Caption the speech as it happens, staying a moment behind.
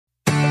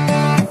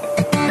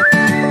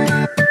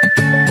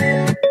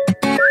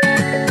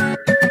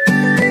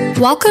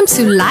Welcome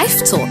to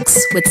Life Talks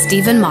with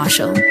Stephen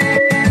Marshall.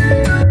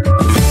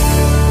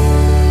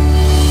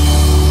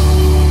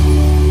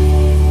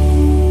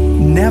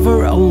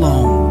 Never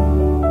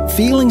alone.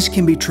 Feelings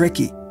can be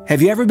tricky.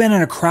 Have you ever been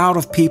in a crowd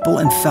of people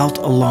and felt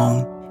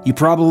alone? You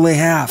probably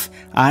have.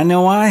 I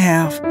know I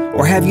have.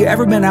 Or have you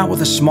ever been out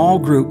with a small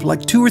group,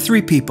 like 2 or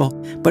 3 people,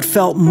 but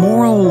felt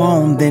more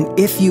alone than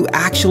if you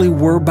actually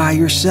were by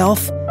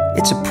yourself?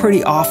 It's a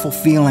pretty awful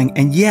feeling,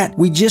 and yet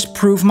we just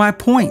proved my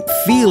point.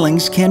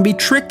 Feelings can be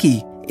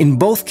tricky. In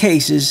both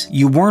cases,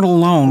 you weren't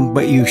alone,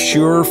 but you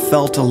sure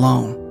felt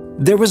alone.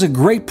 There was a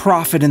great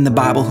prophet in the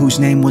Bible whose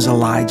name was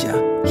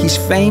Elijah. He's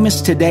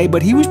famous today,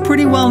 but he was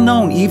pretty well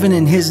known even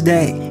in his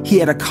day. He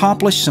had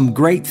accomplished some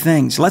great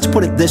things. Let's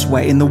put it this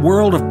way. In the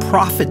world of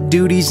prophet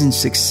duties and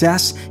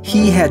success,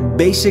 he had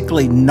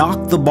basically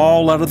knocked the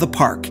ball out of the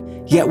park.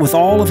 Yet with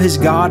all of his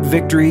God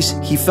victories,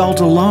 he felt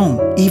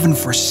alone, even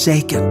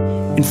forsaken.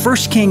 In 1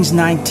 Kings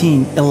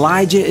 19,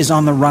 Elijah is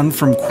on the run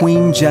from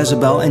Queen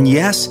Jezebel, and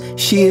yes,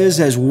 she is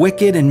as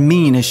wicked and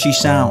mean as she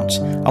sounds.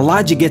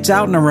 Elijah gets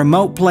out in a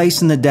remote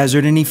place in the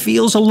desert and he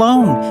feels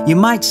alone. You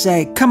might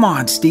say, come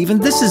on, Stephen,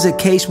 this is a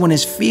case when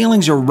his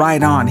feelings are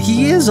right on.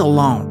 He is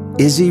alone.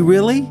 Is he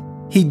really?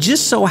 He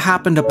just so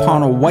happened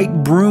upon a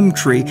white broom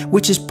tree,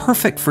 which is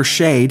perfect for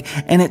shade,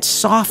 and its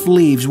soft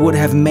leaves would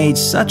have made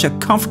such a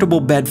comfortable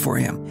bed for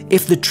him.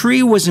 If the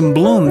tree was in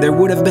bloom, there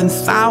would have been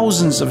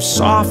thousands of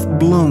soft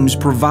blooms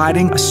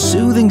providing a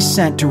soothing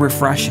scent to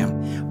refresh him.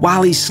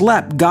 While he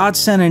slept, God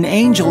sent an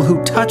angel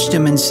who touched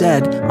him and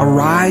said,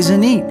 "Arise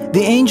and eat."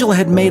 The angel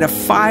had made a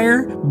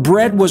fire,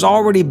 bread was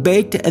already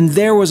baked, and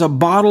there was a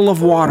bottle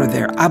of water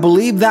there. I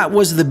believe that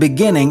was the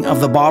beginning of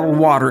the bottled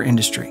water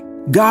industry.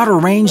 God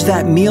arranged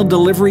that meal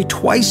delivery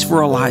twice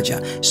for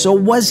Elijah. So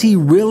was he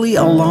really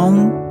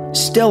alone?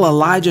 Still,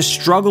 Elijah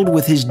struggled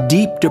with his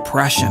deep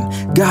depression.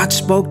 God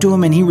spoke to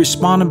him and he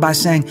responded by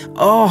saying,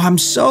 "Oh, I'm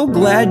so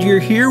glad you're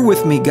here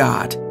with me,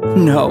 God."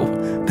 No,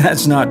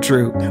 that's not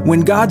true.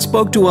 When God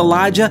spoke to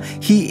Elijah,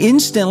 he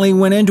instantly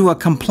went into a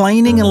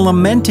complaining and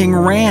lamenting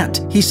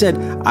rant. He said,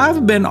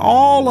 "I've been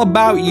all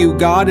about you,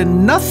 God,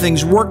 and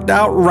nothing's worked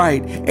out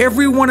right.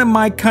 Everyone in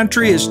my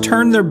country has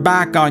turned their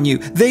back on you.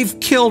 They've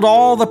killed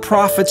all the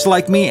prophets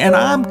like me, and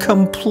I'm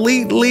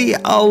completely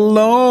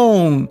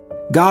alone."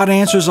 God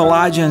answers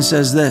Elijah and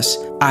says this,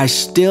 "I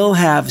still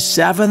have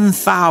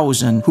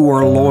 7,000 who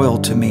are loyal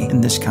to me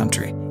in this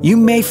country." You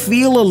may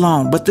feel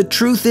alone, but the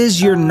truth is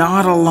you're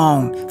not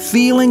alone.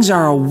 Feelings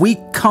are a weak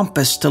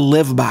compass to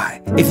live by.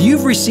 If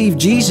you've received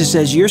Jesus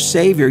as your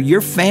Savior,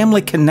 your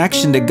family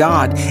connection to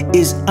God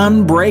is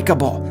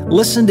unbreakable.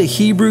 Listen to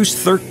Hebrews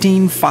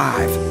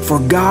 13:5. For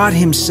God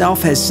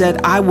himself has said,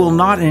 "I will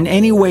not in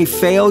any way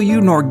fail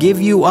you, nor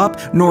give you up,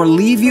 nor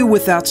leave you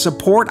without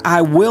support.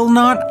 I will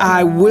not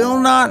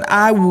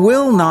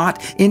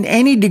in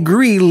any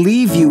degree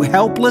leave you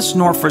helpless,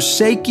 nor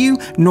forsake you,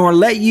 nor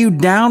let you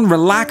down,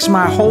 relax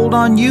my hold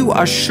on you,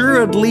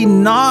 assuredly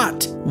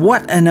not."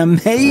 What an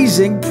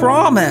amazing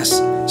promise!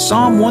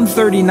 Psalm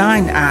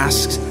 139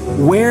 asks,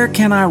 "Where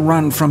can I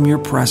run from your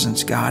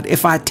presence, God?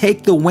 If I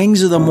take the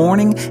wings of the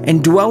morning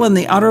and dwell in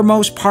the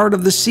uttermost part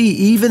of the sea,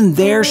 even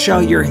there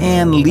shall your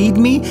hand lead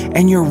me,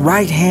 and your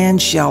right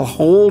hand shall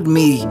hold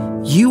me."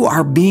 You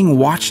are being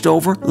watched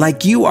over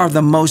like you are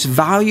the most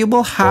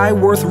valuable,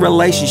 high-worth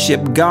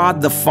relationship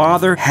God the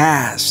Father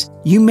has.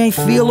 You may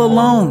feel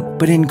alone,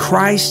 but in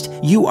Christ,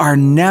 you are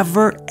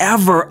never,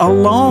 ever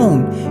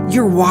alone.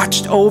 You're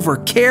watched over,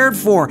 cared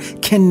for,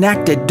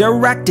 connected,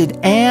 directed,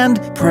 and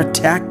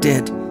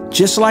protected.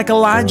 Just like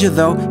Elijah,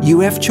 though, you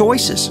have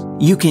choices.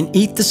 You can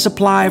eat the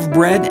supply of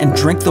bread and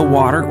drink the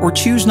water, or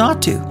choose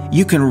not to.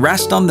 You can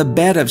rest on the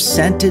bed of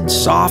scented,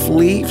 soft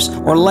leaves,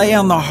 or lay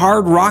on the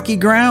hard, rocky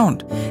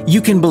ground.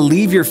 You can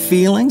believe your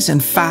feelings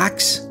and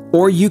facts,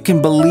 or you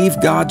can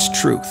believe God's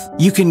truth.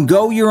 You can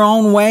go your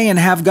own way and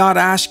have God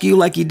ask you,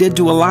 like he did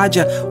to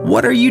Elijah,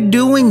 "What are you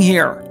doing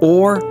here?"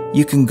 Or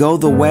you can go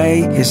the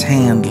way his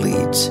hand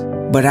leads.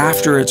 But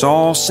after it's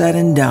all said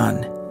and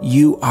done,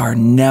 you are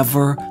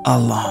never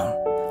alone.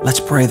 Let's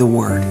pray the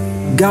word.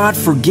 God,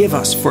 forgive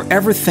us for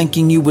ever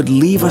thinking you would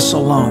leave us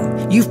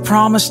alone. You've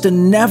promised to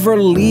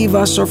never leave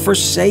us or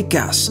forsake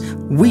us.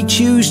 We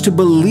choose to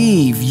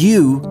believe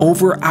you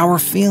over our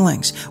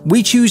feelings.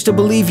 We choose to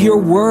believe your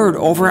word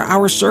over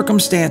our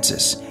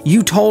circumstances.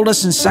 You told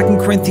us in 2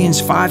 Corinthians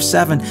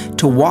 5:7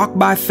 to walk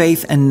by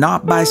faith and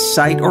not by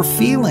sight or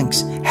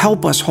feelings.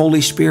 Help us,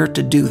 Holy Spirit,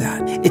 to do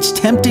that. It's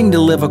tempting to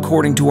live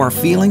according to our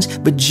feelings,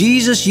 but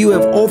Jesus, you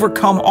have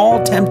overcome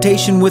all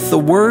temptation with the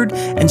word,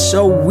 and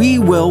so we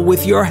will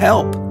with your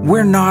help.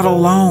 We're not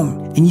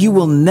alone, and you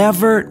will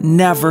never,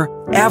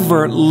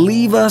 ever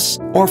leave us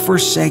or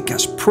forsake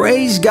us.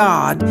 Praise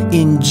God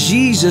in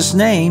Jesus'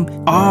 name.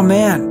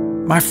 Amen.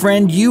 My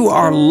friend, you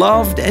are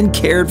loved and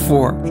cared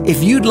for.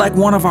 If you'd like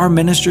one of our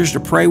ministers to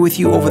pray with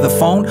you over the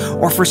phone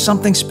or for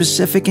something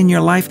specific in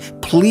your life,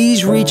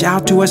 please reach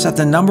out to us at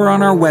the number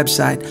on our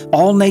website,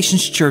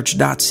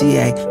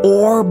 allnationschurch.ca,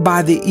 or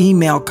by the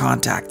email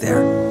contact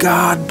there.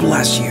 God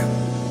bless you.